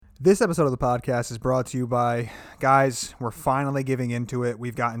This episode of the podcast is brought to you by, guys, we're finally giving into it.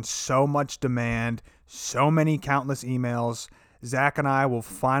 We've gotten so much demand, so many countless emails. Zach and I will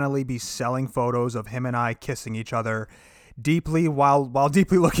finally be selling photos of him and I kissing each other deeply while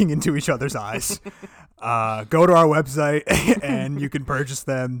deeply looking into each other's eyes. Go to our website and you can purchase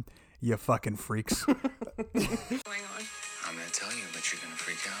them, you fucking freaks. What's going on? I'm gonna tell you, but you're gonna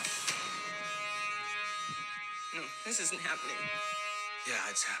freak out. No, this isn't happening. Yeah,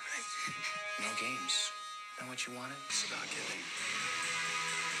 it's happening. No games. Know what you wanted? It's about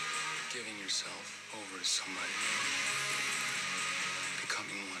giving yourself over to somebody.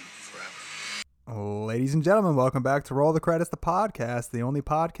 Becoming one forever. Ladies and gentlemen, welcome back to Roll the Credits, the podcast, the only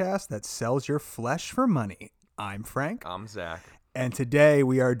podcast that sells your flesh for money. I'm Frank. I'm Zach. And today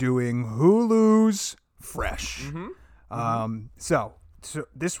we are doing Hulu's Fresh. So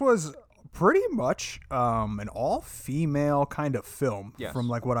this was pretty much an all-female kind of film, Yes. from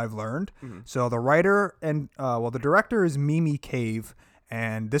like what I've learned. So the writer and the director is Mimi Cave,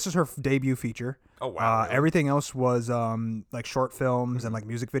 and this is her debut feature. Oh, wow, really? Everything else was like short films and like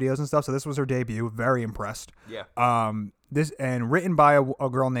music videos and stuff. So this was her debut. Very impressed. Yeah. This and written by a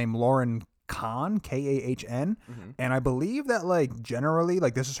girl named Lauren Kahn, Kahn, and I believe that like generally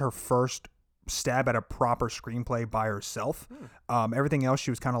like this is her first stab at a proper screenplay by herself. Everything else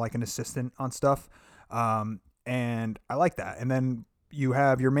she was kind of like an assistant on stuff, and I like that. And then you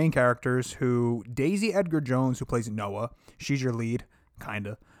have your main characters, who Daisy Edgar Jones, who plays Noah. She's your lead,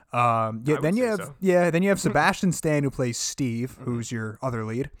 kinda. Then you have Sebastian Stan, who plays Steve, who's your other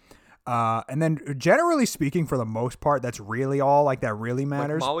lead. And then generally speaking, for the most part, that's really all like that really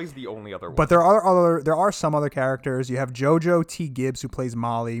matters. Like Molly's the only other one. But there are some other characters. You have JoJo T. Gibbs, who plays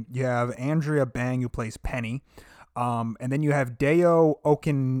Molly. You have Andrea Bang, who plays Penny. And then you have Deo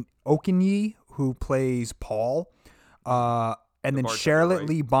Okinyi, who plays Paul. And then Charlotte right?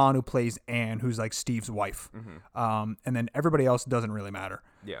 Lee Bond, who plays Anne, who's like Steve's wife. And then everybody else doesn't really matter.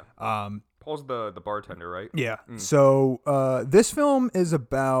 Yeah. Paul's the bartender, right? Yeah. So this film is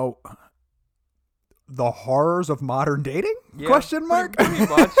about the horrors of modern dating? Yeah, Question mark? Pretty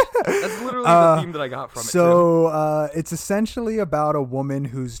much. That's literally the theme that I got from it, too. So it's essentially about a woman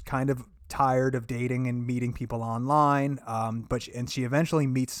who's kind of tired of dating and meeting people online, but she eventually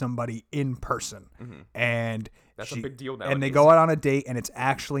meets somebody in person. And That's a big deal And they nowadays. go out on a date, and it's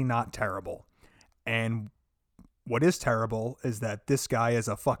actually not terrible. And what is terrible is that this guy is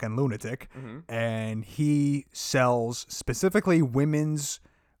a fucking lunatic, and he sells specifically women's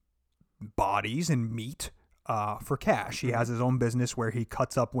bodies and meat for cash. He has his own business where he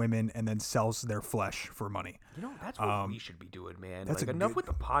cuts up women and then sells their flesh for money. You know, that's what we should be doing, man. that's Like, a enough good- with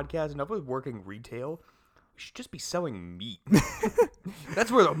the podcast, enough with working retail. We should just be selling meat.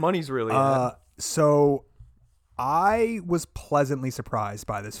 That's where the money's really at. So I was pleasantly surprised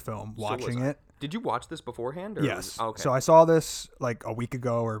by this film watching was I. it. Did you watch this beforehand? Or Yes. Okay. So I saw this like a week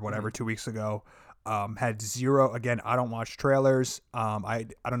ago or whatever, 2 weeks ago. Had zero. Again, I don't watch trailers. I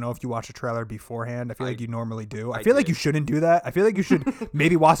don't know if you watch a trailer beforehand. I feel like you normally do. I feel like did. you shouldn't do that. I feel like you should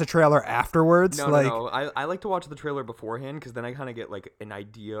maybe watch the trailer afterwards. No. I like to watch the trailer beforehand because then I kind of get like an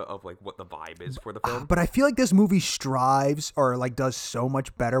idea of like what the vibe is for the film. But I feel like this movie strives or like does so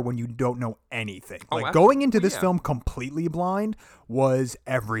much better when you don't know anything. Oh, Like absolutely. going into this Yeah. film completely blind was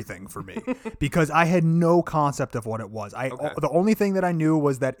everything for me because I had no concept of what it was. The only thing that I knew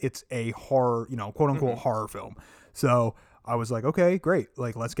was that it's a horror, quote unquote horror film. So I was like, okay, great.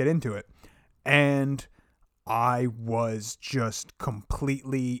 Like, let's get into it. And I was just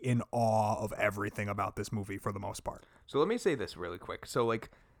completely in awe of everything about this movie for the most part. So let me say this really quick. So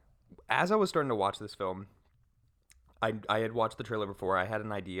like, as I was starting to watch this film, I had watched the trailer before. I had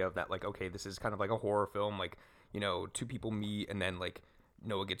an idea of that, like, okay, this is kind of like a horror film. Like, two people meet and then like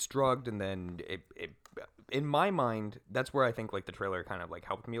Noah gets drugged, and then it in my mind, that's where I think like the trailer kind of like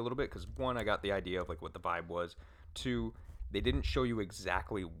helped me a little bit, because one, I got the idea of like what the vibe was. Two, they didn't show you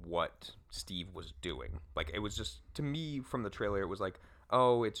exactly what Steve was doing. Like, it was just, to me from the trailer, it was like,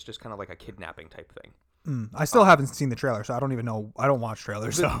 oh, it's just kind of like a kidnapping type thing. I still haven't seen the trailer, so I don't even know. I don't watch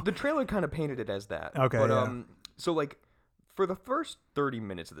trailers. So The trailer kind of painted it as that. Okay, But yeah. so like for the first 30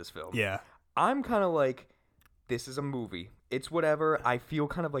 minutes of this film, yeah. I'm kind of like, this is a movie. It's whatever. I feel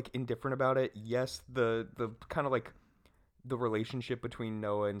kind of like indifferent about it. Yes, the kind of like the relationship between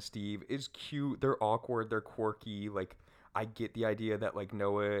Noah and Steve is cute. They're awkward. They're quirky. Like, I get the idea that like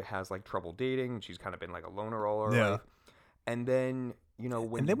Noah has like trouble dating. She's kind of been like a loner all her life. And then,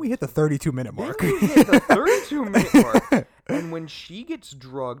 And then we hit the 32-minute mark. Then we hit the 32-minute mark. And when she gets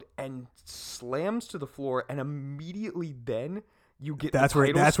drugged and slams to the floor and immediately then you get That's the where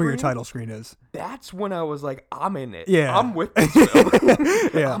title your screen, title screen is. That's when I was like, I'm in it. Yeah. I'm with this film.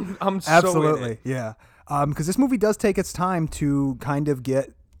 Yeah, I'm so absolutely. in it. Yeah, because this movie does take its time to kind of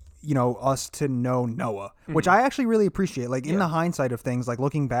get us to know Noah, which I actually really appreciate. Like in the hindsight of things, like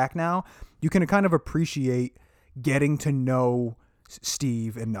looking back now, you can kind of appreciate getting to know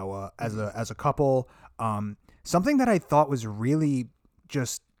Steve and Noah as a couple. Something that I thought was really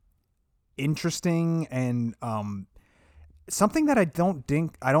just interesting and something that I don't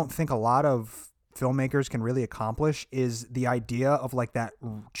think a lot of filmmakers can really accomplish is the idea of like that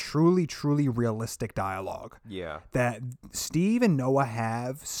truly realistic dialogue. Yeah. That Steve and Noah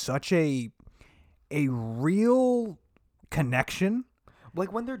have such a real connection.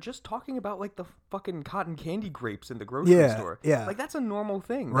 Like when they're just talking about like the fucking cotton candy grapes in the grocery store. Yeah. Like that's a normal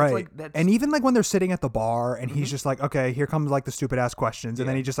thing. Right. That's like, that's... And even like when they're sitting at the bar and he's just like, okay, here comes like the stupid ass questions. And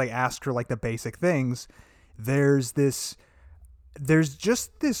then he just like asks her like the basic things. There's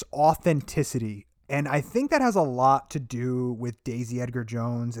just this authenticity. And I think that has a lot to do with Daisy Edgar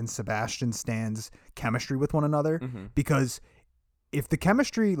Jones and Sebastian Stan's chemistry with one another. Because if the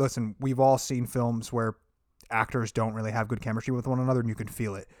chemistry, listen, we've all seen films where actors don't really have good chemistry with one another and you can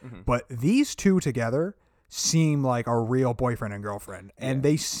feel it. But these two together seem like a real boyfriend and girlfriend. And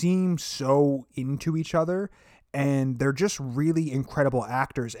they seem so into each other. And they're just really incredible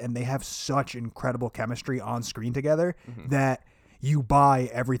actors. And they have such incredible chemistry on screen together that you buy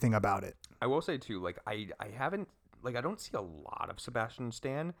everything about it. I will say too, like I haven't, like I don't see a lot of Sebastian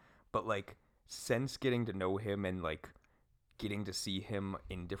Stan, but like since getting to know him and like getting to see him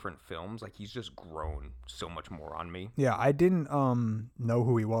in different films, like he's just grown so much more on me. Yeah, I didn't know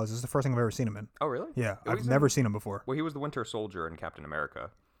who he was. This is the first thing I've ever seen him in. Oh really? Yeah, I've never seen him before. Well, he was the Winter Soldier in Captain America.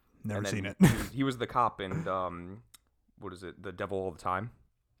 Never seen it. He was the cop in what is it? The Devil All the Time.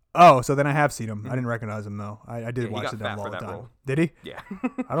 Oh, so then I have seen him. I didn't recognize him though. I did watch got The fat Devil for all the that time. role. Did he? Yeah.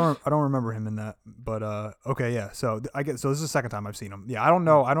 I don't remember him in that. But okay, yeah. So I get. So this is the second time I've seen him. Yeah, I don't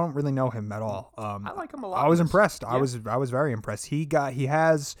know. I don't really know him at all. I like him a lot. I was impressed. Yeah. I was very impressed. He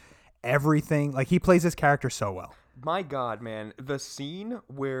has everything. Like he plays his character so well. My God, man, the scene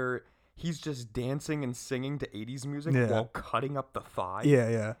where he's just dancing and singing to 80s music while cutting up the thigh.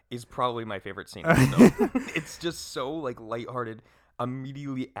 Yeah. Is probably my favorite scene of the film. It's just so like lighthearted.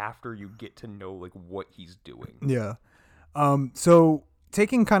 Immediately after you get to know like what he's doing. Yeah. So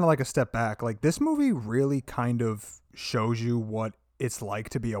taking kind of like a step back, like this movie really kind of shows you what it's like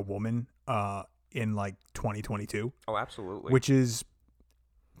to be a woman in like 2022. Oh, absolutely. Which is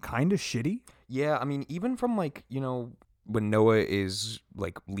kind of shitty. Yeah, I mean, even from like, when Noah is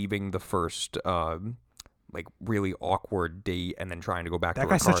like leaving the first like really awkward date and then trying to go back to her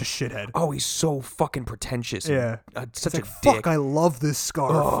car. That guy's such a shithead. Oh, he's so fucking pretentious. Yeah. Such like, a dick. fuck, I love this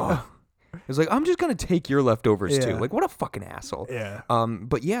scarf. He's like, I'm just going to take your leftovers too. Like, what a fucking asshole. Yeah.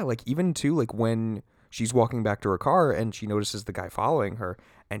 But yeah, like even too, like when she's walking back to her car and she notices the guy following her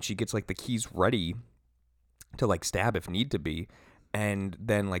and she gets like the keys ready to like stab if need to be. And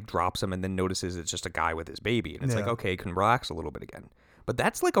then like drops him and then notices it's just a guy with his baby. And it's like, okay, can relax a little bit again. But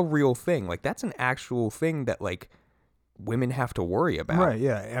that's like a real thing. Like that's an actual thing that like women have to worry about. Right,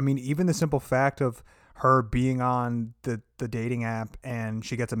 yeah. I mean, even the simple fact of her being on the dating app and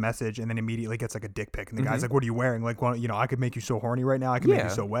she gets a message and then immediately gets like a dick pic. And the guy's like, what are you wearing? Like, well, I could make you so horny right now. I could make you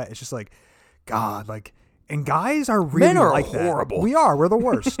so wet. It's just like, God, like, and guys are really Men are like horrible. That. We are. We're the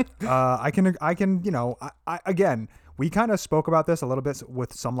worst. I can, again, we kind of spoke about this a little bit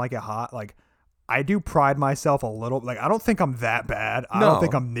with Some Like It Hot. Like, I do pride myself a little. Like, I don't think I'm that bad. I don't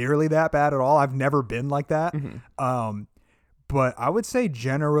think I'm nearly that bad at all. I've never been like that. But I would say,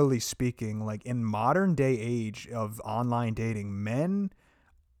 generally speaking, like in modern day age of online dating, men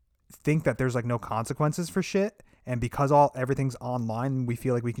think that there's like no consequences for shit. And because everything's online, we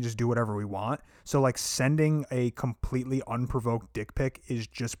feel like we can just do whatever we want. So like sending a completely unprovoked dick pic is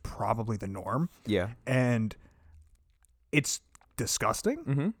just probably the norm. Yeah. And it's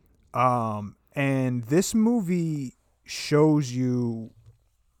disgusting. And this movie shows you,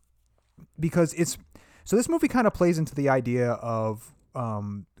 because this movie kind of plays into the idea of,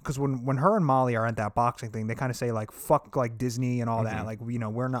 because when her and Molly are at that boxing thing, they kind of say like, fuck like Disney and all that. Like,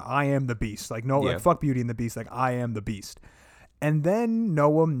 we're not, I am the beast. Like, no, like fuck Beauty and the Beast. Like, I am the beast. And then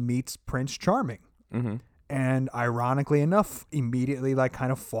Noah meets Prince Charming. And ironically enough, immediately like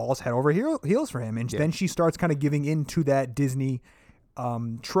kind of falls head over heels for him. And then she starts kind of giving into that Disney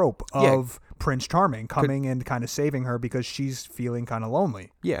trope of Prince Charming coming and kind of saving her because she's feeling kind of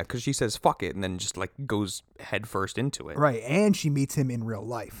lonely. Yeah, because she says fuck it and then just like goes head first into it. Right, and she meets him in real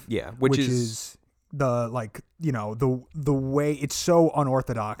life. Yeah, which is the like, you know, the way it's so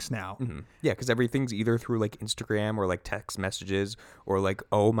unorthodox now. Yeah, because everything's either through like Instagram or like text messages or like,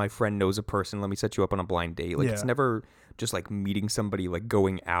 oh, my friend knows a person, let me set you up on a blind date. Like it's Yeah. never just like meeting somebody, like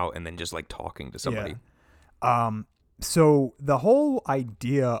going out and then just like talking to somebody. So the whole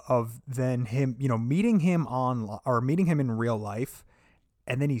idea of then him, you know, meeting him in real life,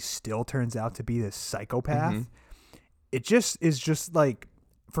 and then he still turns out to be this psychopath. It just is just like,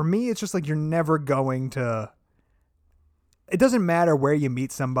 for me, it's just like you're never going to. It doesn't matter where you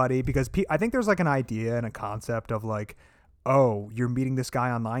meet somebody, because I think there's like an idea and a concept of like, oh, you're meeting this guy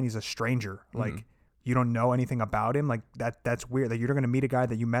online, he's a stranger, like you don't know anything about him, like that's weird. That you're going to meet a guy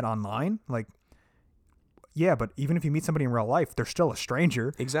that you met online, like. Yeah, but even if you meet somebody in real life, they're still a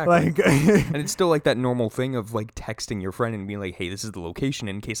stranger. Exactly. Like, and it's still like that normal thing of like texting your friend and being like, hey, this is the location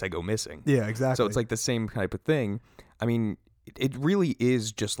in case I go missing. Yeah, exactly. So it's like the same type of thing. I mean, it really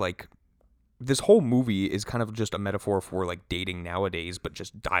is just like, this whole movie is kind of just a metaphor for like dating nowadays, but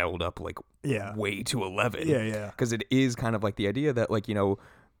just dialed up like way to 11. Yeah. Because it is kind of like the idea that like, you know,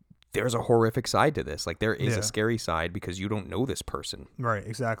 there's a horrific side to this. Like there is a scary side because you don't know this person. Right,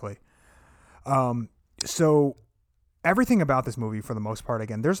 exactly. So everything about this movie, for the most part,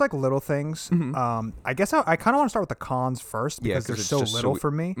 again, there's like little things. I guess I kind of want to start with the cons first, because there's so little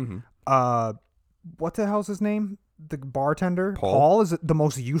for me. What the hell's his name? The bartender? Paul is the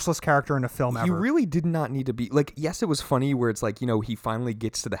most useless character in a film ever. He really did not need to be, like, yes, it was funny where it's like, you know, he finally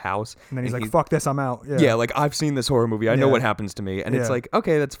gets to the house. And then he's like, fuck this, I'm out. Yeah, like, I've seen this horror movie. I know what happens to me. And it's like,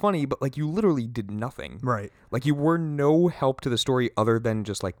 okay, that's funny, but, like, you literally did nothing. Right. Like, you were no help to the story other than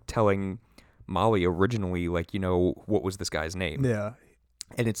just, like, telling Molly originally, like, you know, what was this guy's name? Yeah.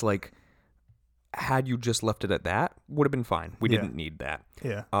 And it's like, had you just left it at that, would have been fine. We didn't need that.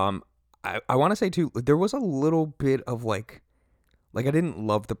 Yeah. I want to say too, there was a little bit of like I didn't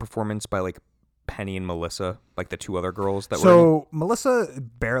love the performance by like Penny and Melissa, like the two other girls that were. So Melissa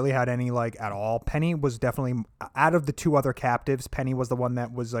barely had any like at all. Penny was definitely, out of the two other captives, Penny was the one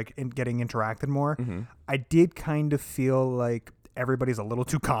that was like getting interacted more. I did kind of feel like everybody's a little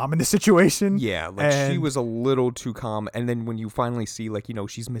too calm in the situation. Yeah, like she was a little too calm. And then when you finally see like, you know,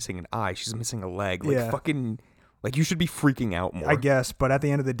 she's missing an eye, she's missing a leg, like fucking. Like, you should be freaking out more. I guess, but at the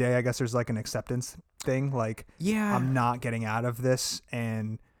end of the day, I guess there's like an acceptance thing. Like, yeah, I'm not getting out of this,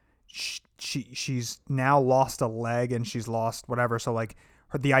 and she's now lost a leg, and she's lost whatever. So like,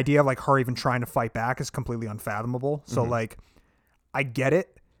 the idea of like her even trying to fight back is completely unfathomable. So like, I get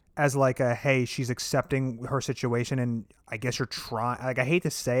it as like a, hey, she's accepting her situation, and I guess you're trying. Like, I hate to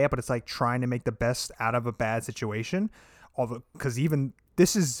say it, but it's like trying to make the best out of a bad situation. Although, because even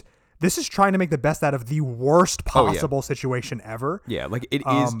this is trying to make the best out of the worst possible situation ever. Yeah, like it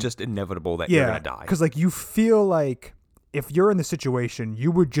is just inevitable that you're going to die. Because like you feel like if you're in the situation, you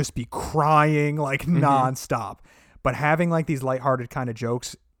would just be crying like nonstop. But having like these lighthearted kind of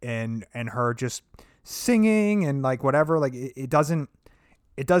jokes and her just singing and like whatever, like it doesn't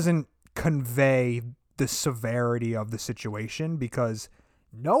convey the severity of the situation, because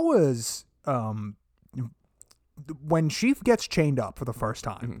Noah's when she gets chained up for the first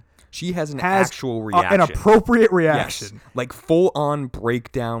time, she has an actual reaction. An appropriate reaction. Yes. Like, full-on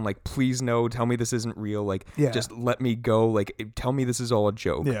breakdown, like, please no, tell me this isn't real. Like, just let me go. Like, tell me this is all a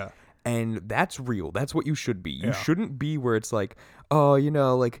joke. Yeah. And that's real. That's what you should be. You shouldn't be where it's like, oh, you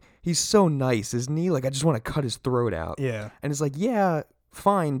know, like, he's so nice, isn't he? Like, I just want to cut his throat out. Yeah. And it's like, yeah,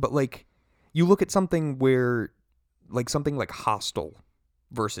 fine. But, like, you look at something where, like, something like Hostel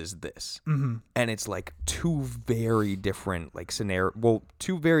versus this, and it's like two very different like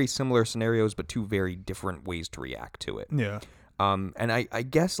two very similar scenarios, but two very different ways to react to it. And I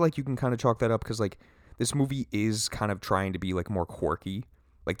guess like you can kind of chalk that up because like this movie is kind of trying to be like more quirky.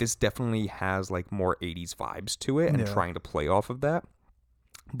 Like this definitely has like more 80s vibes to it and trying to play off of that,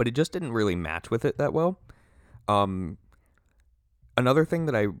 but it just didn't really match with it that well. Another thing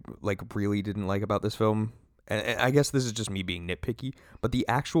that I like really didn't like about this film, and I guess this is just me being nitpicky, but the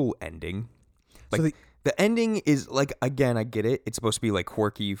actual ending, like so the ending is like, again, I get it. It's supposed to be like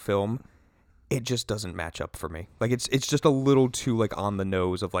quirky film. It just doesn't match up for me. Like it's just a little too like on the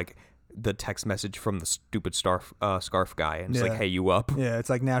nose of like the text message from the stupid scarf guy, and it's like, hey, you up? Yeah, it's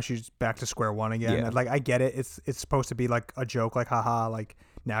like now she's back to square one again. Yeah. Like I get it. It's supposed to be like a joke, like haha, like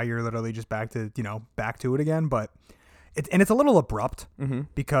now you're literally just back to it again. But it's a little abrupt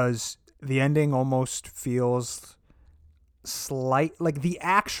because the ending almost feels like the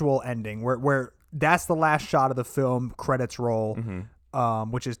actual ending where that's the last shot of the film, credits roll.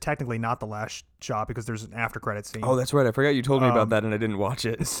 which is technically not the last shot because there's an after credit scene. Oh, that's right. I forgot you told me about that, and I didn't watch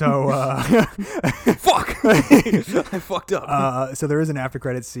it. So, Fuck! I fucked up. so there is an after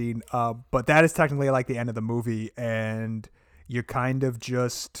credit scene, but that is technically like the end of the movie, and you kind of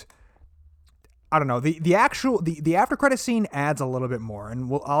just, I don't know, the after credit scene adds a little bit more,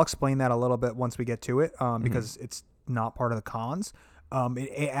 and I'll explain that a little bit once we get to it, because it's not part of the cons.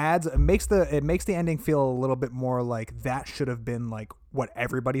 It makes the ending feel a little bit more like that should have been like what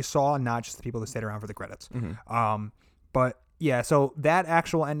everybody saw, not just the people that stayed around for the credits. But yeah, so that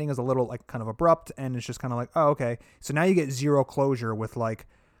actual ending is a little like kind of abrupt, and it's just kind of like, oh, okay. So now you get zero closure with like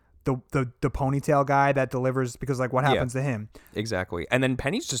the ponytail guy that delivers, because like what happens to him? Exactly. And then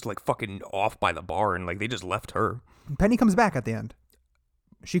Penny's just like fucking off by the bar, and like they just left her. Penny comes back at the end.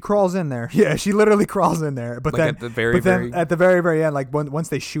 She crawls in there. Yeah, she literally crawls in there. But like then at the very end, like once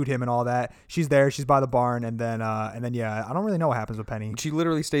they shoot him and all that, she's there. She's by the barn, and then yeah, I don't really know what happens with Penny. She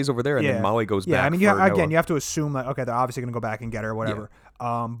literally stays over there, and then Molly goes back. Yeah, I mean, you have to assume like, okay, they're obviously gonna go back and get her, or whatever.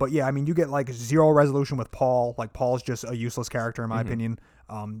 Yeah. But yeah, I mean, you get like zero resolution with Paul. Like Paul's just a useless character in my opinion.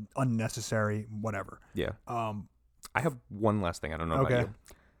 Unnecessary, whatever. Yeah. I have one last thing. I don't know about Okay. you.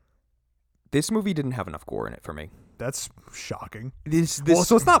 This movie didn't have enough gore in it for me. That's shocking. This Well,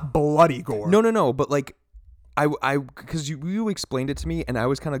 so it's not bloody gore. No, but like because you explained it to me, and I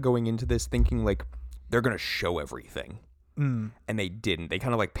was kind of going into this thinking like they're gonna show everything, and they didn't. They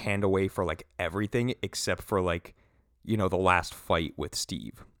kind of like panned away for like everything except for like, you know, the last fight with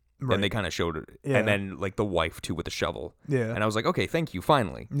Steve. Right. Then they kind of showed it, Yeah. and then like the wife too with the shovel. Yeah. And I was like, okay, thank you,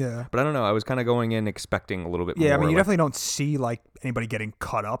 finally. Yeah. But I don't know. I was kind of going in expecting a little bit more. Yeah, I mean, you like, definitely don't see like anybody getting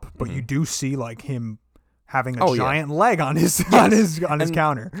cut up, but you do see like him having a Oh, yeah. giant leg on his on his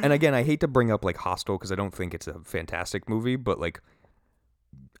counter. And again, I hate to bring up like Hostel because I don't think it's a fantastic movie, but like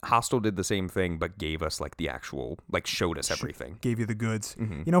Hostel did the same thing, but gave us like the actual, like showed us everything. Gave you the goods.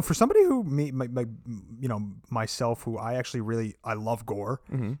 You know, for somebody who myself, who I love gore.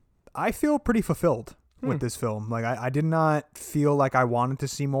 I feel pretty fulfilled with this film. Like I did not feel like I wanted to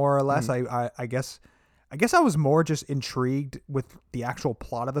see more or less. I guess I was more just intrigued with the actual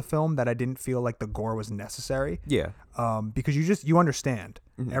plot of the film, that I didn't feel like the gore was necessary. Yeah. Because you understand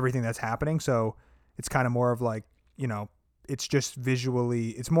everything that's happening. So it's kind of more of like, you know, it's just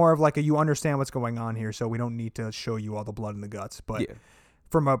visually, it's more of like you understand what's going on here. So we don't need to show you all the blood and the guts. But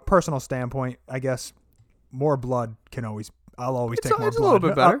from a personal standpoint, I guess more blood I'll always take more blood. A little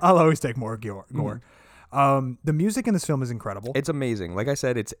bit better. I'll always take more gore. The music in this film is incredible. It's amazing. Like I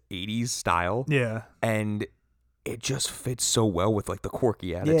said, it's 80s style. Yeah. And it just fits so well with like the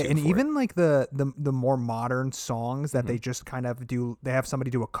quirky attitude. Yeah, and for even it. like the more modern songs that they just kind of do, they have somebody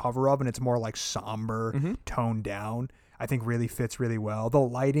do a cover of, and it's more like somber, toned down. I think really fits really well. The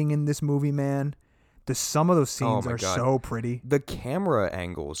lighting in this movie, man, some of those scenes are God. so pretty. The camera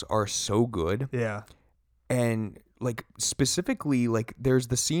angles are so good. Yeah. And like specifically, like there's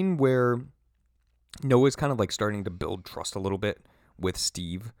the scene where Noah's kind of like starting to build trust a little bit with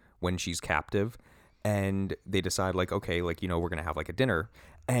Steve when she's captive, and they decide like, okay, like, you know, we're gonna have like a dinner,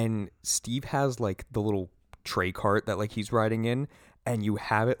 and Steve has like the little tray cart that like he's riding in, and you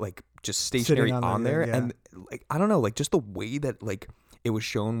have it like just stationary on there, yeah. and like I don't know, like just the way that like it was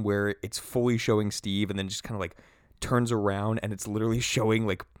shown, where it's fully showing Steve and then just kind of like turns around and it's literally showing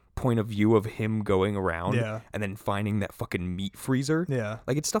like point of view of him going around and then finding that fucking meat freezer. Yeah.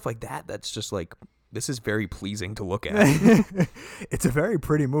 Like it's stuff like that that's just like, this is very pleasing to look at. It's a very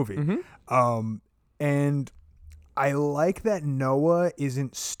pretty movie. And I like that Noah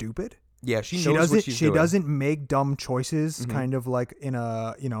isn't stupid. Yeah, she knows what she's doing. She doesn't make dumb choices, kind of like in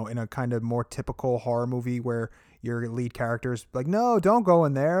a kind of more typical horror movie where your lead character is like, no, don't go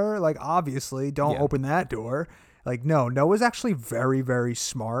in there. Like, obviously, don't open that door. Like, no, Noah's actually very, very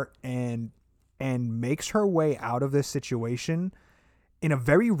smart and makes her way out of this situation in a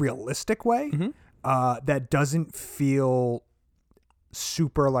very realistic way that doesn't feel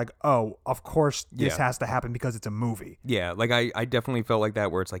super like, oh, of course this has to happen because it's a movie. Yeah, like I definitely felt like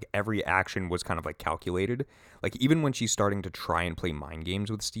that, where it's like every action was kind of like calculated. Like even when she's starting to try and play mind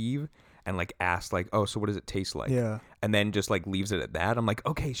games with Steve and like ask like, oh, so what does it taste like? Yeah. And then just like leaves it at that. I'm like,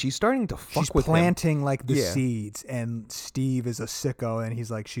 okay, she's starting to fuck She's with him. planting like the seeds, and Steve is a sicko, and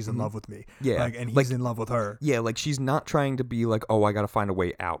he's like, she's in love with me. Yeah. Like, and he's in love with her. Yeah, like she's not trying to be like, oh, I got to find a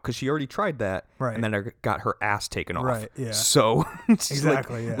way out, because she already tried that, Right. and then I got her ass taken off. Right, yeah. So she's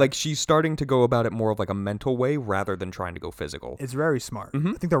Exactly, like, yeah. like she's starting to go about it more of like a mental way rather than trying to go physical. It's very smart. I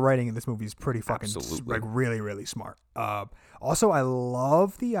think the writing in this movie is pretty fucking Absolutely. like really, really smart. Also, I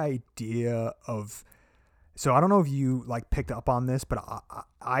love the idea of. So I don't know if you like picked up on this, but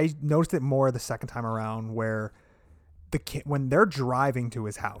I noticed it more the second time around, where when they're driving to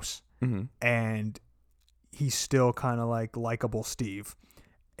his house Mm-hmm. and he's still kind of like likable Steve,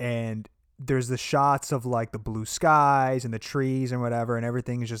 and there's the shots of like the blue skies and the trees and whatever, and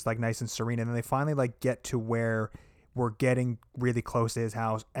everything is just like nice and serene. And then they finally like get to where we're getting really close to his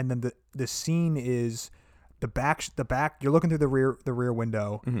house, and then the scene is the back. You're looking through the rear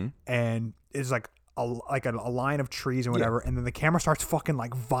window, Mm-hmm. and it's like a line of trees and whatever, and then the camera starts fucking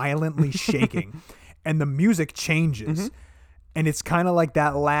like violently shaking, and the music changes, and it's kind of like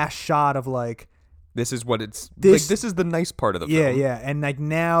that last shot of like. This is what it's like. This is the nice part of the film. Yeah. And like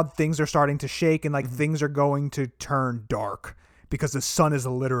now things are starting to shake and like things are going to turn dark because the sun is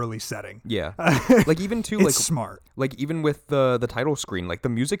literally setting. Yeah. Like even too, It's like smart. Like even with the title screen, like the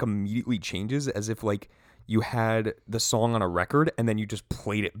music immediately changes as if like you had the song on a record and then you just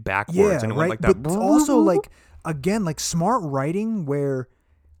played it backwards and it went like that. But also like, again, like smart writing where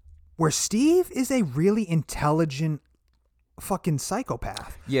Steve is a really intelligent fucking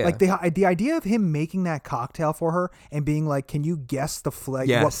psychopath. Yeah. Like the idea of him making that cocktail for her and being like, "Can you guess what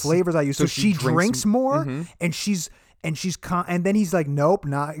flavors I use?" So she drinks more, and and then he's like, "Nope,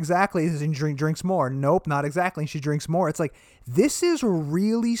 not exactly." And drinks more. "Nope, not exactly." And she drinks more. It's like, this is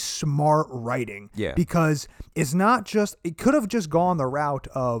really smart writing. Yeah. Because it's not just. It could have just gone the route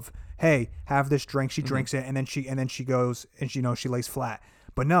of, "Hey, have this drink." She drinks it, and then she goes and she lays flat.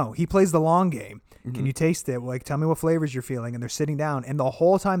 But no, he plays the long game. Can you taste it? Like, tell me what flavors you're feeling. And they're sitting down, and the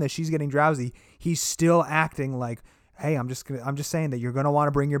whole time that she's getting drowsy, he's still acting like, "Hey, I'm just saying that you're gonna want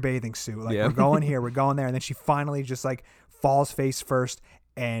to bring your bathing suit. Like, we're going here, we're going there." And then she finally just like falls face first,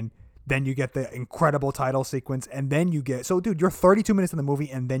 and then you get the incredible title sequence, and then you get dude, you're 32 minutes in the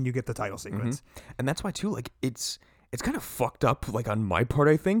movie, and then you get the title sequence. And that's why too, like it's kind of fucked up, like on my part,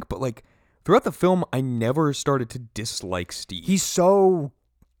 I think, but like throughout the film, I never started to dislike Steve. He's so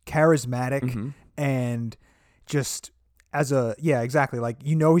charismatic and just exactly, like,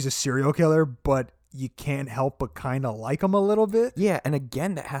 he's a serial killer, but you can't help but kind of like him a little bit. Yeah, and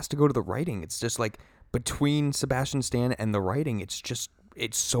again, that has to go to the writing. It's just like between Sebastian Stan and the writing, it's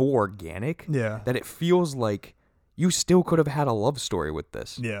so organic that it feels like you still could have had a love story with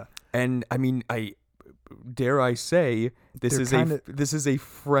this. Yeah. And I mean, dare I say, this is a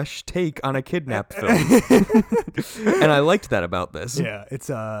fresh take on a kidnap film, and I liked that about this. Yeah, it's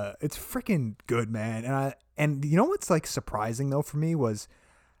freaking good, man. And you know what's like surprising though for me was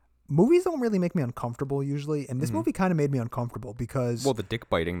movies don't really make me uncomfortable usually, and this movie kind of made me uncomfortable because the dick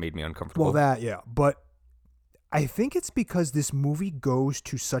biting made me uncomfortable. Well, that but I think it's because this movie goes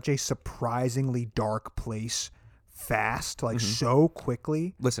to such a surprisingly dark place fast, like so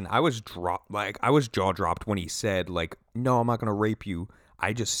quickly. Listen, I was jaw dropped when he said like, "No, I'm not gonna rape you.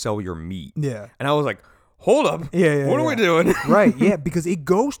 I just sell your meat." Yeah, and I was like, "Hold up, what are we doing?" Right? Yeah, because it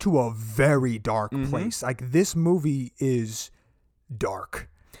goes to a very dark place. Like this movie is dark,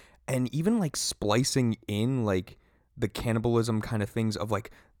 and even like splicing in like the cannibalism kind of things of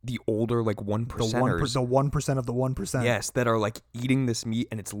like the older like 1%ers, the 1% of the 1%. Yes, that are like eating this meat,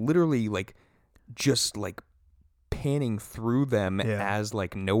 and it's literally like just like panning through them as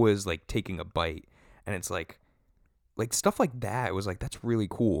like Noah's like taking a bite, and it's like stuff like that. It was like, that's really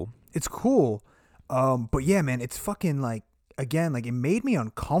cool. It's cool, but yeah, man, it's fucking like, again, like it made me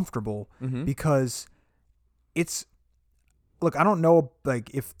uncomfortable because it's, look, I don't know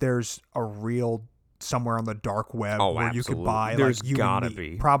like if there's a real somewhere on the dark web where you could buy there's like human gotta meat.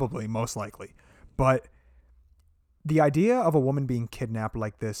 be, probably, most likely, but the idea of a woman being kidnapped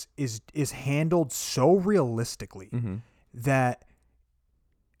like this is handled so realistically that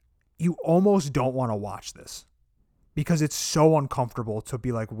you almost don't want to watch this because it's so uncomfortable to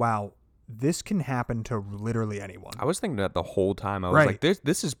be like, wow, this can happen to literally anyone. I was thinking that the whole time. I was like,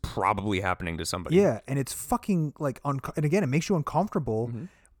 this is probably happening to somebody. Yeah, and it's fucking like, and again, it makes you uncomfortable.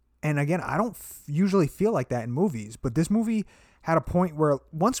 And again, I don't usually feel like that in movies, but this movie had a point where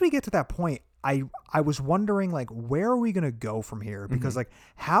once we get to that point, I was wondering, like, where are we going to go from here? Because, like,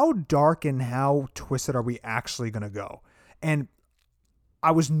 how dark and how twisted are we actually going to go? And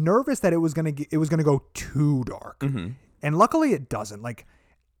I was nervous that it was going to go too dark. And luckily it doesn't. Like,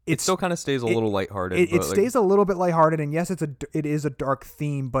 it still kind of stays a little lighthearted. It stays a little bit lighthearted, and yes, it is a dark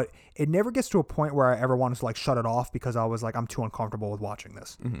theme, but it never gets to a point where I ever wanted to like shut it off because I was like, I'm too uncomfortable with watching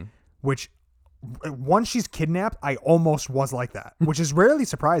this. Which, once she's kidnapped, I almost was like that, which is rarely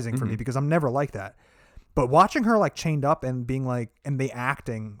surprising for me because I'm never like that. But watching her like chained up and being like, and the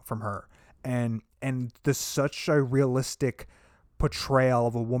acting from her, and there's such a realistic portrayal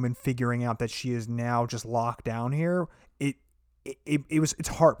of a woman figuring out that she is now just locked down here. It's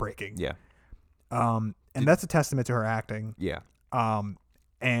heartbreaking. Yeah. And that's a testament to her acting. Yeah.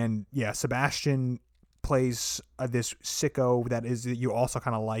 And yeah, Sebastian plays this sicko that you also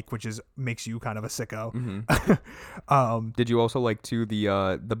kind of like, which is makes you kind of a sicko. Did you also like too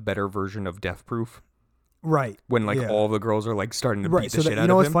the better version of Death Proof? Right. When like yeah. all the girls are like starting to Right. beat So the that, shit you out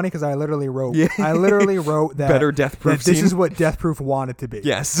know of what's him. funny? Because I literally wrote that Better Death Proof that this scene. is what Death Proof wanted to be.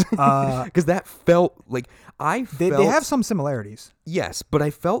 Yes. Because that felt like They have some similarities. Yes, but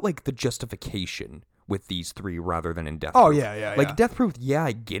I felt like the justification with these three rather than in Death Oh Proof. yeah. Like Death Proof, yeah,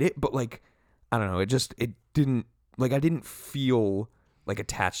 I get it, but like I don't know, it didn't like I didn't feel like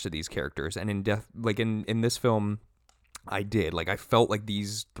attached to these characters. And in in this film I did. Like I felt like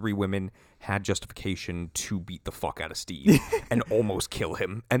these three women had justification to beat the fuck out of Steve and almost kill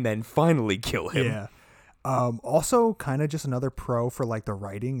him and then finally kill him. Yeah. Also kind of just another pro for like the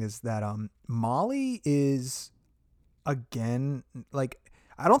writing is that Molly is again like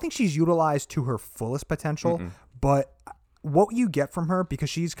I don't think she's utilized to her fullest potential, but what you get from her, because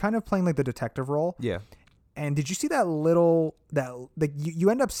she's kind of playing like the detective role. Yeah. And did you see that like you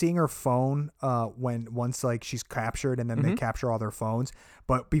end up seeing her phone once like she's captured, and then they capture all their phones.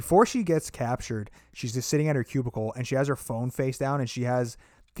 But before she gets captured, she's just sitting at her cubicle and she has her phone face down, and she has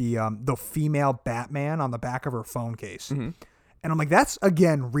the female Batman on the back of her phone case. And I'm like, that's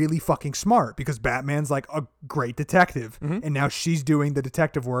again really fucking smart, because Batman's like a great detective, and now she's doing the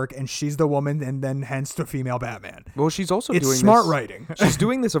detective work, and she's the woman, and then hence the female Batman. Well, she's also It's doing smart this, writing. She's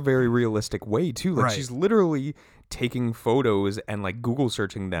doing this a very realistic way too. Like Right. she's literally taking photos and like Google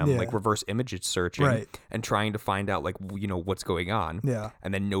searching them, Yeah. like reverse image searching, Right. and trying to find out like what's going on. Yeah.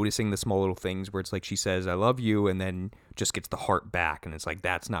 And then noticing the small little things where it's like she says "I love you" and then just gets the heart back, and it's like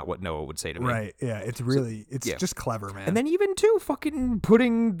that's not what Noah would say to me. Right. Yeah. It's really yeah. just clever, man. And then even too fucking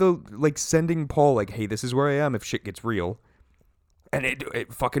putting sending Paul like, hey, this is where I am if shit gets real. And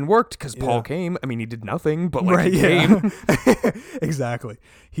it fucking worked, because Paul came. I mean, he did nothing, but like he came. Exactly.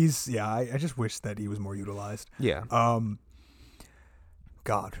 I just wish that he was more utilized. Yeah.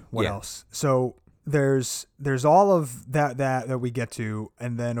 God, what Yeah. else? So there's all of that we get to,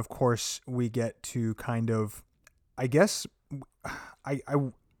 and then of course we get to kind of, I guess, I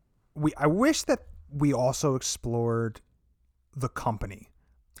wish that we also explored the company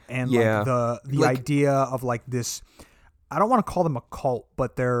and Yeah. like the Like- idea of like this. I don't want to call them a cult,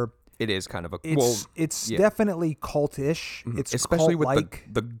 but It is kind of a it's yeah. definitely cultish. It's especially with cult-like.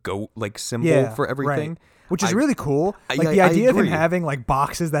 the goat like symbol for everything, right. Which is I- really cool. I- Like I- the I idea of him agree. having like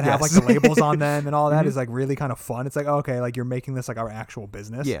boxes that have like Yes. the labels on them and all that is like really kind of fun. It's like, okay, like you're making this like our actual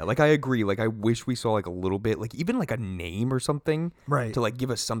business. Yeah, like I agree. Like I wish we saw like a little bit, like even like a name or something, Right. to like give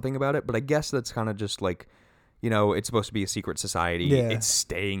us something about it. But I guess that's kind of just like, it's supposed to be a secret society. Yeah. It's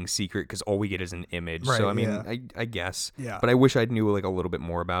staying secret because all we get is an image. Right, So I mean, yeah. I guess. Yeah. But I wish I knew like a little bit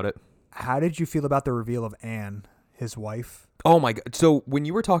more about it. How did you feel about the reveal of Anne, his wife? Oh my god! So when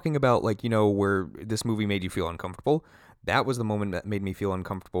you were talking about like where this movie made you feel uncomfortable, that was the moment that made me feel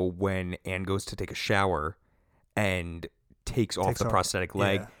uncomfortable when Anne goes to take a shower and takes off the prosthetic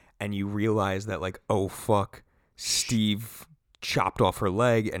leg, yeah. and you realize that like, oh fuck, Steve chopped off her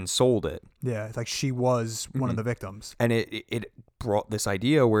leg and sold it. Yeah, it's like she was one of the victims. And it brought this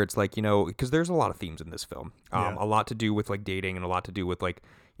idea where it's like, because there's a lot of themes in this film. Yeah. A lot to do with like dating, and a lot to do with like,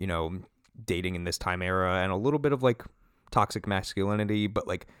 dating in this time era, and a little bit of like toxic masculinity. But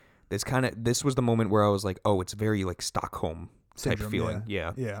like this was the moment where I was like, oh, it's very like Stockholm type Syndrome, feeling.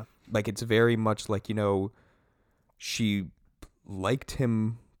 Yeah. Yeah. Like it's very much like, she liked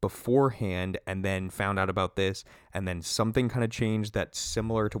him beforehand and then found out about this, and then something kind of changed that's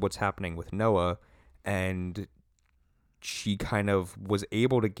similar to what's happening with Noah, and she kind of was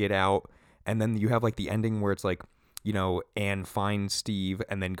able to get out. And then you have like the ending where it's like, Anne finds Steve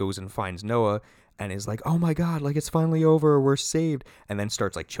and then goes and finds Noah and is like, oh my god, like it's finally over, we're saved, and then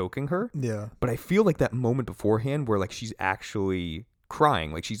starts like choking her. Yeah. But I feel like that moment beforehand where like she's actually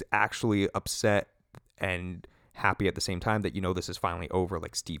crying, like she's actually upset and happy at the same time that this is finally over,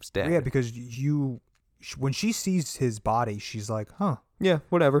 like Steve's dead. Yeah, because when she sees his body, she's like, huh. Yeah,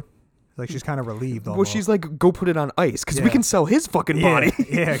 whatever. Like she's kind of relieved. Well, Almost. she's like, go put it on ice because we Yeah. can sell his fucking body.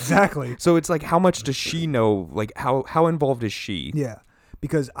 Yeah, exactly. So it's like, how much does she know? Like, how involved is she? Yeah,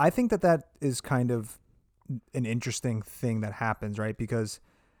 because I think that is kind of an interesting thing that happens, right? Because,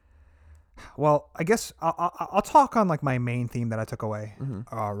 well, I guess I'll talk on like my main theme that I took away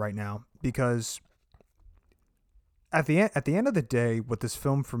right now, because at the end of the day, what this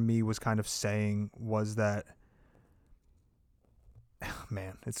film for me was kind of saying was that,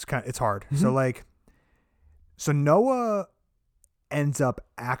 man, it's hard. So Noah ends up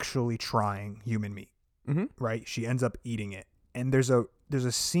actually trying human meat. Right? She ends up eating it. And there's a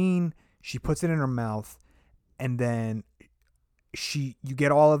scene, she puts it in her mouth, and then you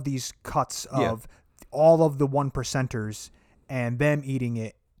get all of these cuts of all of the 1%ers and them eating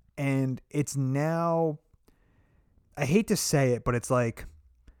it. And it's now, I hate to say it, but it's like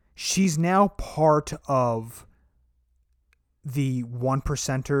she's now part of the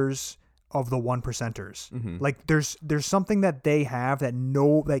 1%ers of the 1%ers. Like there's something that they have that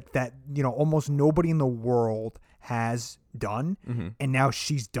almost nobody in the world has done, and now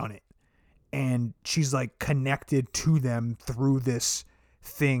she's done it, and she's like connected to them through this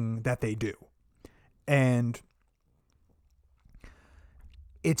thing that they do. And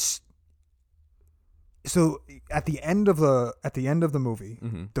it's so at the end of the movie,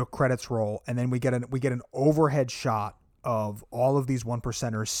 the credits roll, and then we get an overhead shot of all of these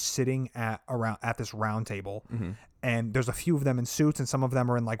 1%ers sitting at this round table. And there's a few of them in suits, and some of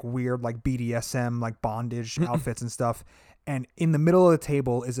them are in like weird like BDSM like bondage outfits and stuff. And in the middle of the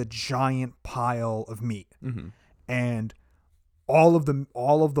table is a giant pile of meat. And all of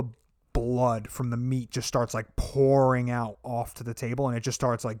the blood from the meat just starts like pouring out off to the table, and it just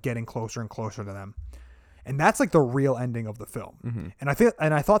starts like getting closer and closer to them. And that's like the real ending of the film. And I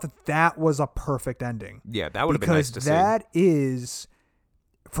thought that was a perfect ending. Yeah, that would have been nice to see. Because that is,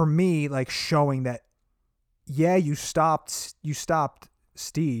 for me, like showing that, yeah, you stopped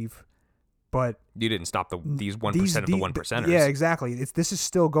Steve, but you didn't stop these 1% of the 1%ers. Yeah, exactly. This is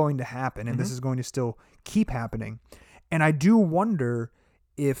still going to happen, and this is going to still keep happening. And I do wonder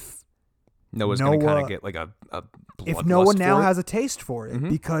if Noah's going to kind of get like a if Noah now for it. has a taste for it,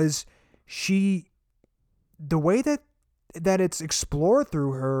 because the way that it's explored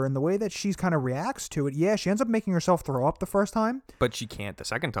through her and the way that she's kind of reacts to it, yeah, she ends up making herself throw up the first time, but she can't the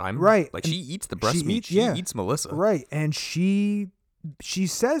second time, right? Like she eats the breast meat, she eats Melissa, right? And she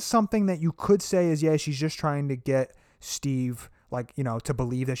says something that you could say is, yeah, she's just trying to get Steve, like, to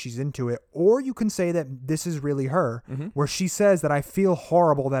believe that she's into it, or you can say that this is really her, where she says that I feel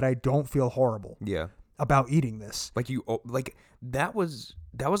horrible that I don't feel horrible, about eating this. Like that was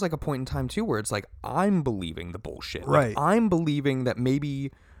like a point in time too where it's like, I'm believing the bullshit. Right. Like, I'm believing that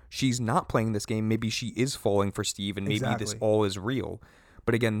maybe she's not playing this game. Maybe she is falling for Steve, and maybe this all is real.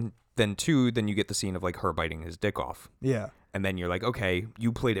 But again, then you get the scene of like her biting his dick off. Yeah. And then you're like, okay,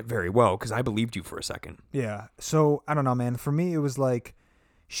 you played it very well because I believed you for a second. Yeah. So I don't know, man. For me, it was like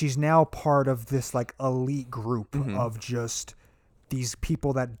she's now part of this like elite group of just these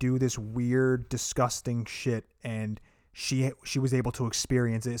people that do this weird, disgusting shit, and she was able to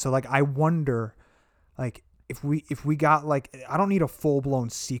experience it. So like I wonder, like if we got like, I don't need a full blown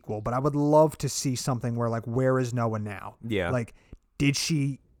sequel, but I would love to see something where like, where is Noah now? Yeah. Like, is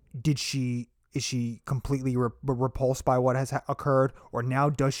she completely repulsed by what has occurred, or now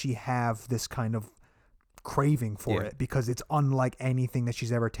does she have this kind of craving for it because it's unlike anything that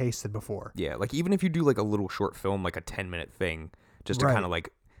she's ever tasted before? Yeah. Like even if you do like a little short film, like a 10-minute thing, just to kind of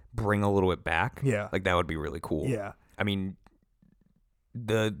like bring a little bit back. Yeah. Like that would be really cool. Yeah. I mean,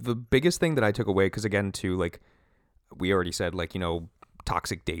 the biggest thing that I took away, because again, too, like we already said, like,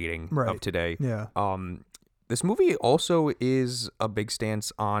 toxic dating of today. Yeah. This movie also is a big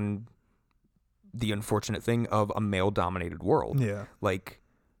stance on the unfortunate thing of a male-dominated world. Yeah. Like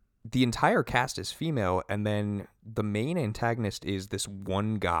the entire cast is female, and then the main antagonist is this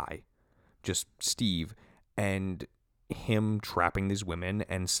one guy, just Steve, and him trapping these women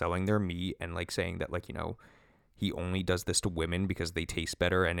and selling their meat and like saying that like, he only does this to women because they taste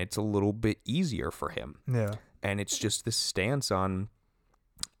better and it's a little bit easier for him. Yeah. And it's just this stance on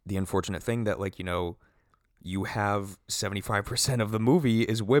the unfortunate thing that like, you have 75% of the movie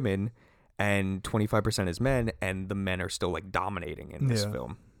is women and 25% is men, and the men are still like dominating in this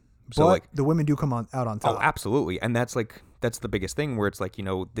film. So but like the women do come out on top. Oh, absolutely. And that's the biggest thing where it's like,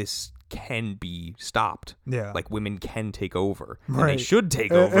 this can be stopped. Yeah. Like women can take over. Right. And they should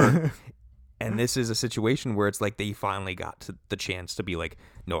take over. And this is a situation where it's like they finally got to the chance to be like,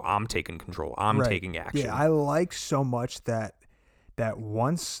 no, I'm taking control. I'm taking action. Yeah, I like so much that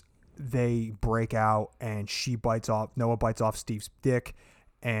once they break out and Noah bites off Steve's dick,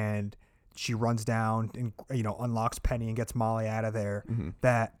 and she runs down and unlocks Penny and gets Molly out of there,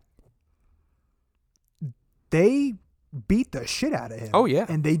 that they beat the shit out of him. Oh yeah.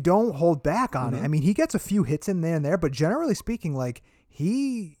 And they don't hold back on it. I mean, he gets a few hits in there and there, but generally speaking, like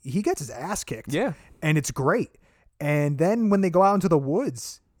he gets his ass kicked. Yeah. And it's great. And then when they go out into the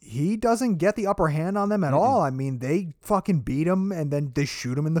woods, he doesn't get the upper hand on them at all. I mean, they fucking beat him and then they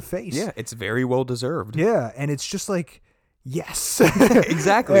shoot him in the face. Yeah, it's very well deserved. Yeah, and it's just like, yes.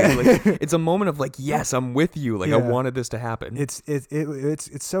 Exactly. Like, it's a moment of like, yes, I'm with you. Like I wanted this to happen. It's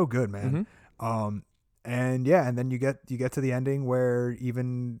so good, man. And then you get to the ending where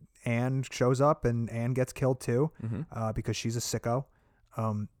even Anne shows up, and Anne gets killed too, because she's a sicko.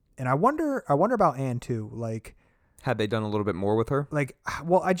 And I wonder about Anne too. Like, Had they done a little bit more with her?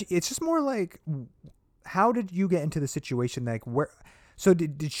 well, it's just more like, how did you get into the situation? Like, where? So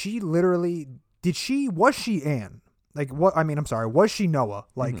did she literally? Was she Anne? Like, what? I mean, I'm sorry. Was she Noah?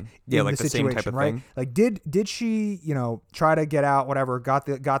 Like, Yeah, in like the same situation, type of right? thing. Like, did she, try to get out? Whatever. Got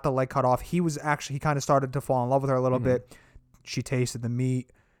the leg cut off. He kind of started to fall in love with her a little bit. She tasted the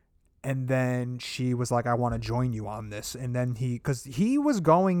meat. And then she was like, I want to join you on this. And then because he was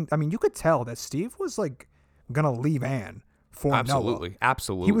going, I mean, you could tell that Steve was like going to leave Anne for Absolutely. Noah.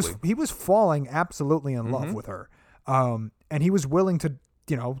 Absolutely. He was falling absolutely in love with her. And he was willing to,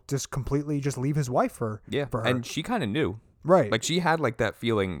 just completely just leave his wife for her. And she kind of knew. Right. Like, she had like that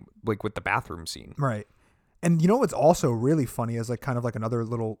feeling like with the bathroom scene. Right. And what's also really funny is like kind of like another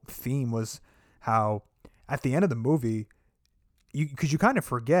little theme was how at the end of the movie, because you kind of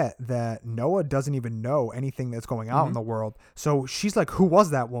forget that Noah doesn't even know anything that's going out in the world. So she's like, who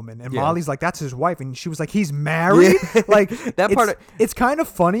was that woman? And Molly's like, that's his wife. And she was like, he's married? Like, That part it's kind of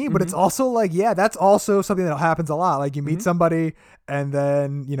funny, but it's also like, yeah, that's also something that happens a lot. Like, you meet somebody and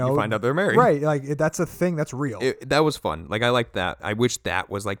then, You find out they're married. Right. Like, that's a thing that's real. That was fun. Like, I liked that. I wish that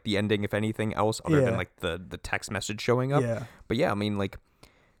was like the ending, if anything else, other than Yeah. like the text message showing up. Yeah. But yeah, I mean, like,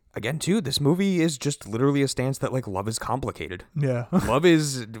 again, too, this movie is just literally a stance that like love is complicated. Yeah. Love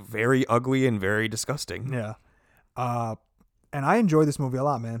is very ugly and very disgusting. Yeah. And I enjoy this movie a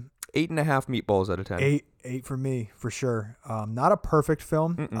lot, man. 8.5 meatballs out of 10. Eight for me, for sure. Not a perfect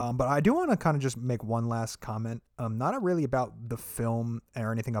film, but I do want to kind of just make one last comment. Not really about the film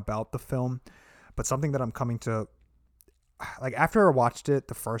or anything about the film, but something that I'm coming to, like, after I watched it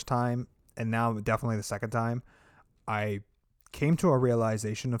the first time and now definitely the second time, I came to a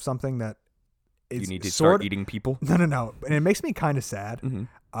realization of something that is You need to start eating people. No. And it makes me kind of sad.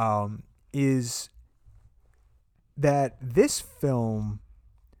 Is that this film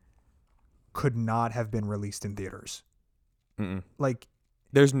could not have been released in theaters. Like,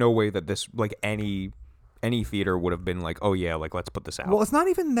 there's no way that this, like, any theater would have been like, oh yeah, like, let's put this out. well, it's not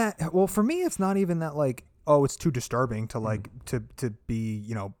even that. Well, for me, it's not even that, like, oh, it's too disturbing to like to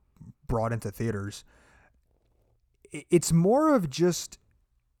be brought into theaters. It's more of just,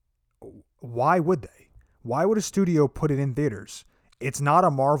 why would they? Why would a studio put it in theaters? It's not a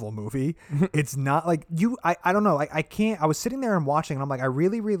Marvel movie. It's not like I don't know. I can't. I was sitting there and watching, and I'm like, I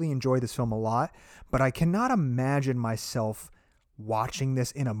really, really enjoy this film a lot, but I cannot imagine myself watching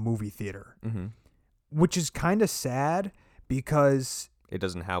this in a movie theater, which is kind of sad because it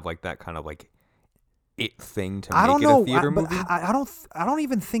doesn't have like that kind of like it thing to I make don't it know. a theater But movie. I don't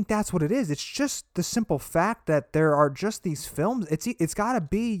even think that's what it is. It's just the simple fact that there are just these films. It's got to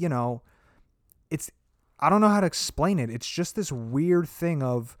be, it's, I don't know how to explain it. It's just this weird thing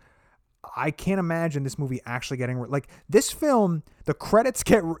of, I can't imagine this movie actually getting like this film. The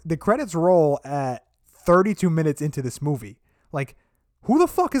credits roll at 32 minutes into this movie. Like, who the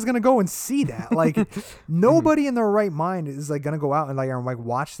fuck is gonna go and see that? Like, nobody in their right mind is like gonna go out and like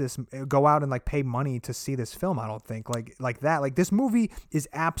watch this, go out and like pay money to see this film. I don't think like that. Like, this movie is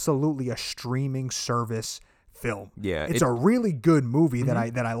absolutely a streaming service film. Yeah, it's a really good movie that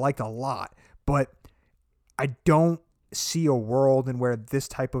I liked a lot, but I don't see a world in where this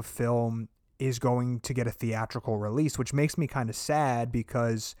type of film is going to get a theatrical release, which makes me kind of sad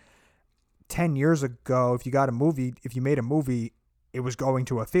because 10 years ago, if you made a movie, it was going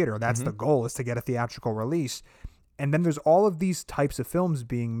to a theater. That's the goal, is to get a theatrical release. And then there's all of these types of films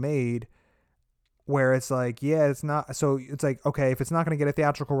being made where it's like, yeah, it's not. So it's like, okay, if it's not going to get a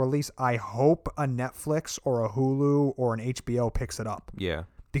theatrical release, I hope a Netflix or a Hulu or an HBO picks it up. Yeah.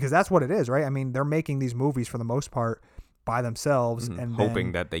 Because that's what it is, right? I mean, they're making these movies for the most part by themselves and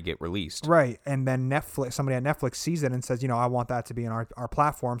hoping that they get released. Right. And then somebody at Netflix sees it and says, I want that to be on our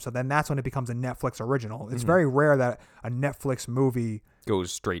platform. So then that's when it becomes a Netflix original. It's very rare that a Netflix movie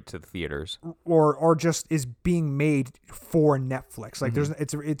goes straight to the theaters or just is being made for Netflix. Like,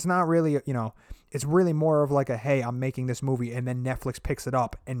 it's not really, it's really more of like a, hey, I'm making this movie, and then Netflix picks it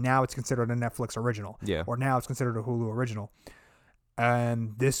up and now it's considered a Netflix original. Yeah. Or now it's considered a Hulu original.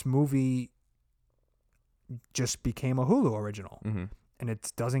 And this movie just became a Hulu original, and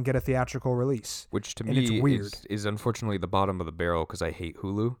it doesn't get a theatrical release, which to and me it's weird. Is unfortunately the bottom of the barrel because I hate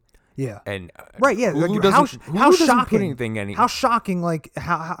Hulu. Yeah, and right, yeah. Hulu Like, how doesn't shocking! put anything how shocking! Like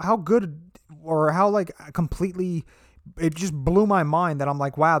how good, or how like completely. It just blew my mind that I'm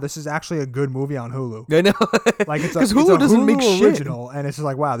like, wow, this is actually a good movie on Hulu. I know, like it's because a Hulu doesn't Hulu make shit. original, and it's just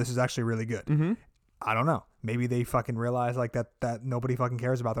like, wow, this is actually really good. I don't know. Maybe they fucking realize like that nobody fucking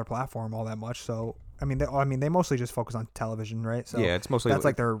cares about their platform all that much. So I mean, they mostly just focus on television, right? So yeah, it's mostly that's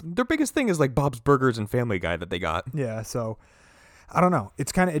like their biggest thing is like Bob's Burgers and Family Guy that they got. Yeah, so I don't know.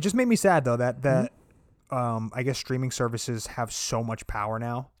 It just made me sad though that I guess streaming services have so much power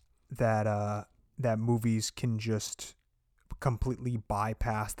now that that movies can just completely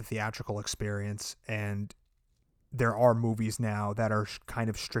bypass the theatrical experience, and there are movies now that are kind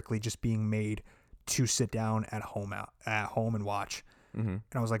of strictly just being made to sit down at home and watch. And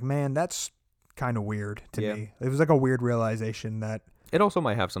I was like, man, that's kind of weird to me. It was like a weird realization that it also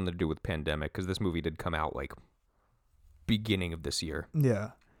might have something to do with pandemic, because this movie did come out like beginning of this year.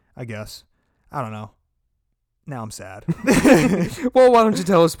 Yeah, I guess. I don't know. Now I'm sad. Well, why don't you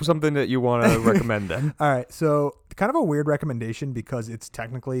tell us something that you want to recommend then? All right, so kind of a weird recommendation because it's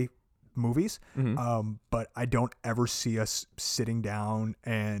technically movies, but I don't ever see us sitting down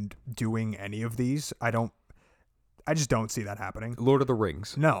and doing any of these. I just don't see that happening. Lord of the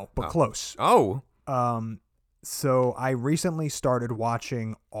Rings. No, but close. Oh. So I recently started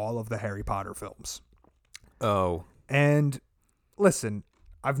watching all of the Harry Potter films. Oh. And listen,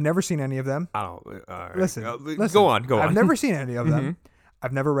 I've never seen any of them. Oh, all right. Listen, go on. I've never seen any of them.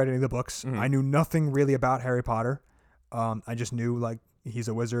 I've never read any of the books. I knew nothing really about Harry Potter. I just knew like he's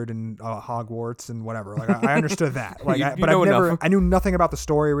a wizard and Hogwarts and whatever. Like I understood that. Like, I knew nothing about the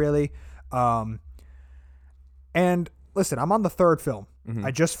story really. And listen, I'm on the third film.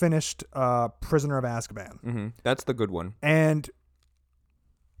 I just finished Prisoner of Azkaban. That's the good one. And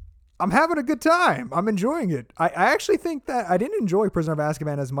I'm having a good time. I'm enjoying it. I actually think that I didn't enjoy Prisoner of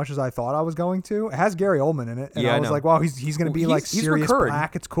Azkaban as much as I thought I was going to. It has Gary Oldman in it. And I was like, wow, he's going to be like Sirius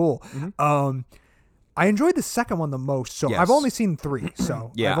Black. It's cool. I enjoyed the second one the most. So I've only seen 3.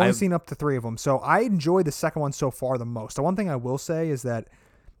 So I've only seen up to 3 of them. So I enjoyed the second one so far the most. The one thing I will say is that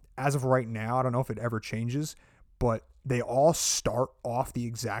as of right now, I don't know if it ever changes, but they all start off the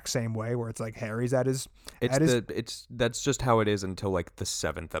exact same way, where it's like Harry's at his. That's just how it is until like the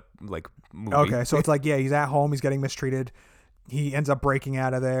 7th movie. Okay, so it's like he's at home, he's getting mistreated, he ends up breaking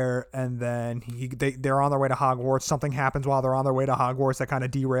out of there, and then they're on their way to Hogwarts. Something happens while they're on their way to Hogwarts that kind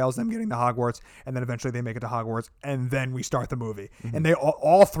of derails them getting to Hogwarts, and then eventually they make it to Hogwarts, and then we start the movie. And they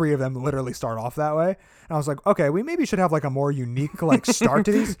all 3 of them literally start off that way. And I was like, okay, we maybe should have like a more unique like start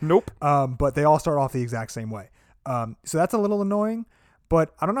to these. Nope. But they all start off the exact same way. So that's a little annoying,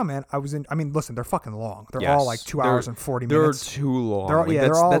 but I don't know, man. Listen, they're fucking long. They're all like 2 hours and 40 minutes. They're too long.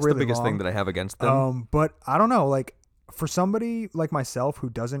 They're all that's really the biggest long. thing that I have against them. But I don't know, like for somebody like myself who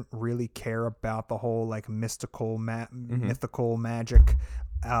doesn't really care about the whole like mythical magic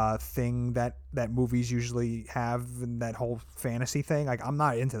thing that movies usually have, and that whole fantasy thing, like I'm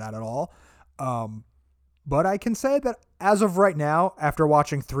not into that at all. But I can say that as of right now, after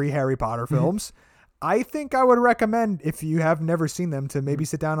watching 3 Harry Potter films, I think I would recommend, if you have never seen them, to maybe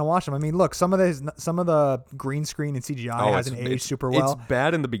sit down and watch them. I mean, look, some of the green screen and CGI hasn't aged super well. It's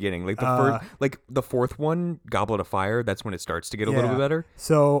bad in the beginning, like the 4th one, Goblet of Fire. That's when it starts to get a little bit better.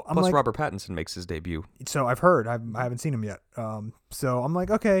 So I'm plus Robert Pattinson makes his debut. So I've heard. I haven't seen him yet. So I'm like,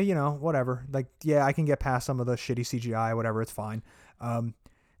 okay, whatever. Like, I can get past some of the shitty CGI, whatever. It's fine.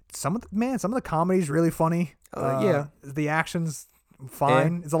 Some of the comedy's really funny. The action's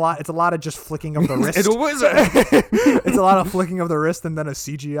fine. It's a lot of just flicking of the wrist. It's a wizard. It's a lot of flicking of the wrist and then a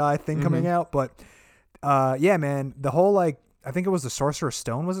CGI thing coming out. But man, the whole I think it was the Sorcerer's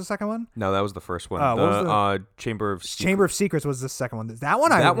Stone was the second one. No, that was the first one. The Chamber of Secrets. Chamber of Secrets was the second one. That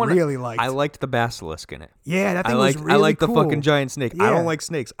one I really liked. I liked the basilisk in it. Yeah, that thing was really cool. I like the fucking giant snake. Yeah. I don't like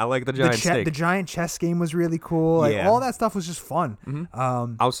snakes. I like the giant snake. The giant chess game was really cool. All that stuff was just fun.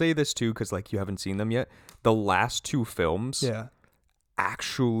 I'll say this too, because you haven't seen them yet. The last 2 films. Yeah.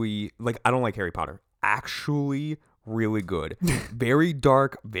 Actually, I don't like Harry Potter. Actually, really good. Very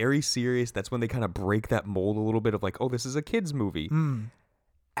dark, very serious. That's when they kind of break that mold a little bit of this is a kid's movie.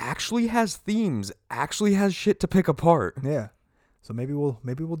 Actually has themes. Actually has shit to pick apart. Yeah. So maybe we'll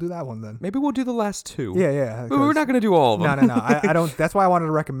do that one then. Maybe we'll do the last 2. Yeah. But we're not going to do all of them. No. I don't. That's why I wanted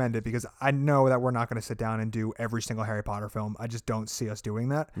to recommend it, because I know that we're not going to sit down and do every single Harry Potter film. I just don't see us doing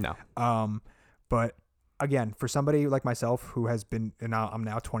that. No. But again, for somebody like myself who has been, and I'm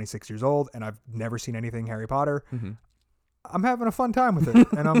now 26 years old and I've never seen anything Harry Potter, I'm having a fun time with it,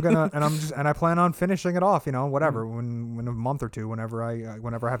 and I plan on finishing it off, whatever, when a month or two, whenever I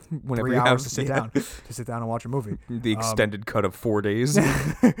have 3 hours to sit down and watch a movie. The extended cut of 4 days.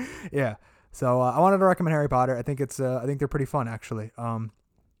 Yeah. So I wanted to recommend Harry Potter. I think I think they're pretty fun actually. And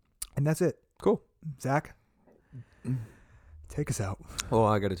that's it. Cool. Zach, take us out. Well,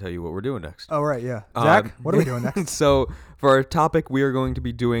 I got to tell you what we're doing next. Oh, right, yeah. Zach, what are we doing next? So, for our topic, we are going to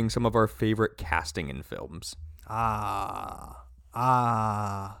be doing some of our favorite casting in films. I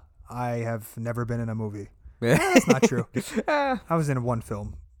have never been in a movie. That's not true. I was in one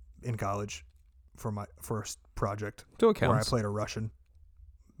film in college for project Still where I counts. played a Russian.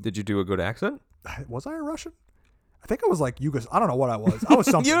 Did you do a good accent? Was I a Russian? I think I was like I don't know what I was. I was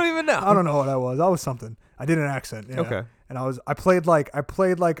something. You don't even know. I don't know what I was. I was something. I did an accent. Yeah. Okay. And I played like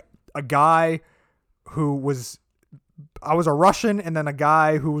a guy who was. I was a Russian, and then a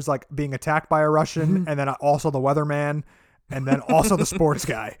guy who was like being attacked by a Russian, and then also the weatherman, and then also the sports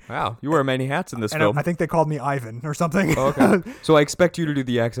guy. Wow, you wear many hats in this And film. I think they called me Ivan or something. Oh, okay. So I expect you to do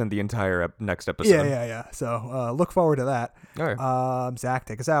the accent the entire next episode. Yeah. So look forward to that. All right. Zach,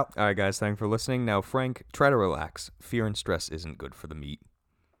 take us out. All right, guys. Thanks for listening. Now, Frank, try to relax. Fear and stress isn't good for the meat.